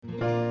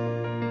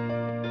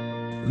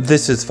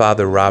This is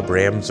Father Rob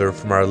Ramser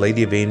from Our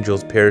Lady of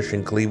Angels Parish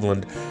in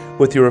Cleveland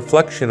with your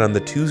reflection on the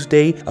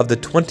Tuesday of the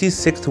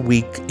 26th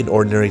week in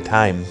Ordinary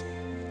Time.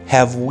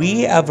 Have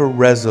we ever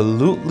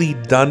resolutely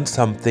done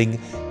something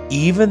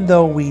even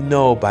though we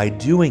know by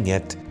doing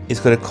it it's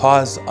going to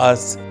cause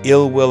us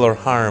ill will or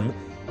harm,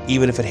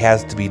 even if it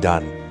has to be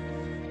done?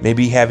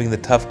 Maybe having the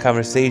tough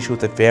conversation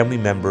with a family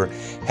member,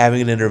 having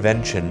an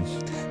intervention.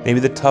 Maybe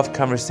the tough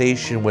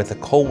conversation with a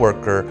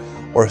coworker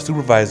or a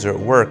supervisor at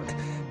work.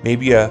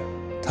 Maybe a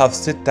tough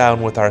sit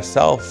down with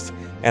ourselves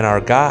and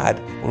our God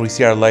when we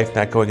see our life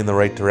not going in the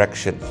right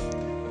direction.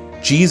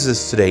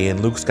 Jesus today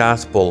in Luke's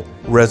Gospel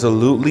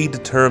resolutely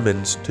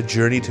determines to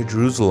journey to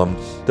Jerusalem,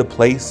 the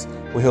place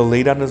where he'll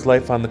lay down his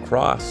life on the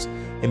cross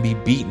and be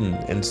beaten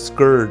and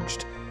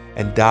scourged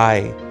and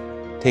die,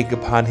 take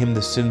upon him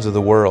the sins of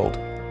the world.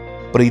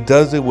 But he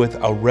does it with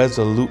a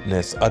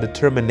resoluteness, a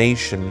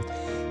determination.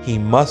 He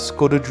must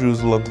go to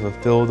Jerusalem to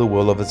fulfill the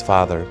will of his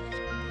Father.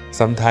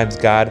 Sometimes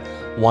God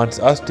wants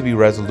us to be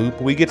resolute,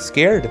 but we get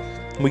scared.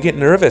 We get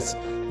nervous.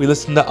 We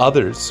listen to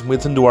others. We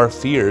listen to our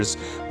fears.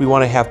 We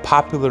want to have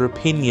popular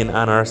opinion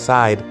on our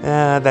side.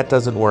 That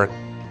doesn't work.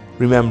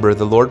 Remember,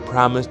 the Lord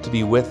promised to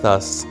be with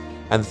us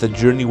and that the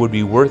journey would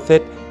be worth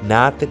it,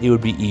 not that it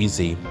would be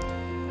easy.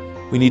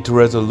 We need to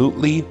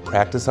resolutely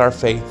practice our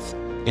faith,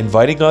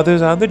 inviting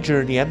others on the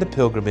journey and the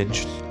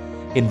pilgrimage,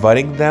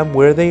 inviting them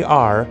where they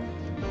are,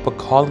 but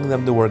calling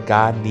them to where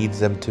God needs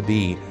them to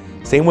be.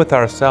 Same with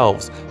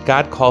ourselves.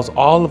 God calls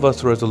all of us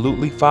to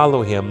resolutely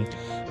follow him,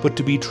 but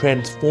to be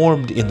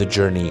transformed in the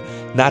journey,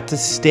 not to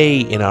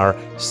stay in our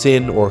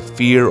sin or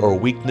fear or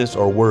weakness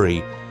or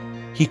worry.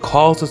 He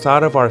calls us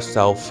out of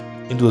ourself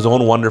into his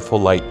own wonderful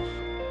light.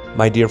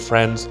 My dear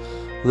friends,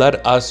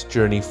 let us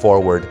journey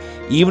forward.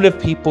 Even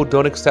if people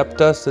don't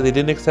accept us and they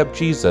didn't accept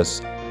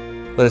Jesus,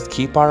 let us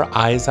keep our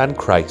eyes on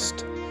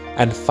Christ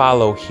and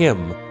follow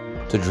him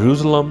to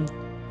Jerusalem,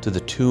 to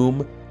the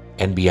tomb,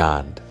 and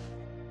beyond.